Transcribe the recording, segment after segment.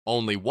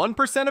Only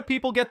 1% of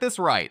people get this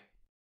right.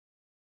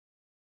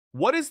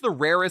 What is the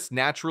rarest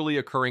naturally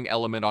occurring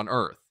element on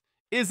Earth?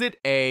 Is it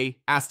A,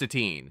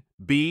 astatine,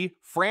 B,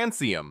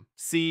 francium,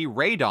 C,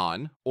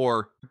 radon,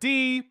 or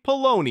D,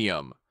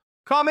 polonium?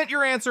 Comment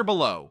your answer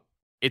below.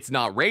 It's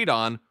not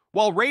radon.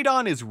 While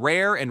radon is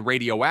rare and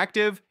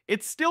radioactive,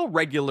 it's still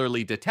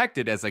regularly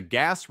detected as a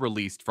gas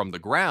released from the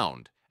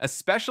ground,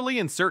 especially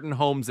in certain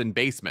homes and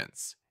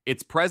basements.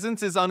 Its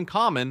presence is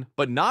uncommon,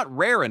 but not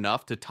rare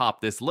enough to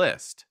top this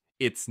list.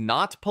 It's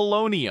not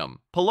polonium.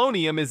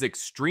 Polonium is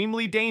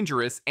extremely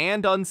dangerous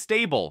and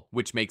unstable,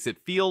 which makes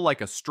it feel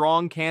like a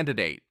strong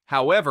candidate.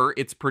 However,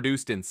 it's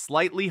produced in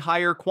slightly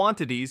higher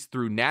quantities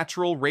through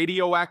natural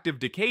radioactive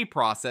decay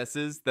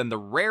processes than the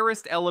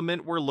rarest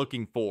element we're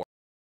looking for.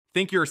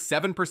 Think you're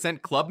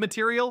 7% club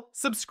material?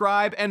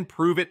 Subscribe and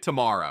prove it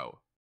tomorrow.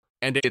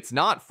 And it's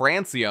not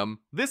francium.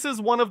 This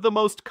is one of the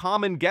most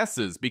common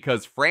guesses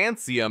because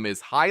francium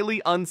is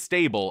highly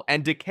unstable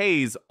and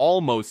decays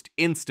almost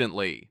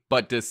instantly.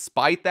 But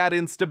despite that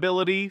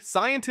instability,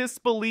 scientists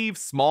believe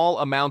small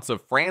amounts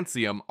of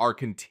francium are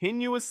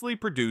continuously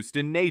produced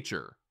in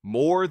nature,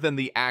 more than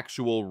the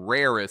actual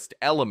rarest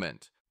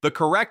element. The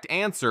correct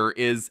answer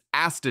is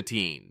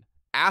astatine.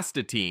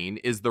 Astatine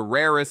is the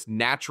rarest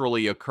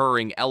naturally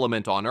occurring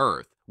element on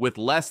Earth, with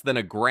less than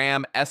a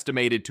gram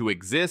estimated to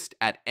exist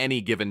at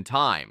any given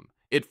time.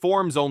 It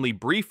forms only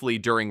briefly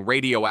during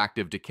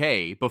radioactive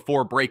decay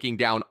before breaking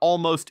down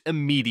almost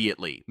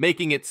immediately,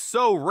 making it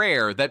so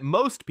rare that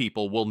most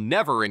people will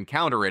never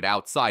encounter it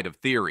outside of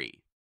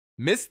theory.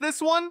 Missed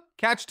this one?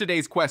 Catch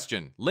today's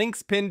question.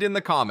 Links pinned in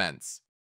the comments.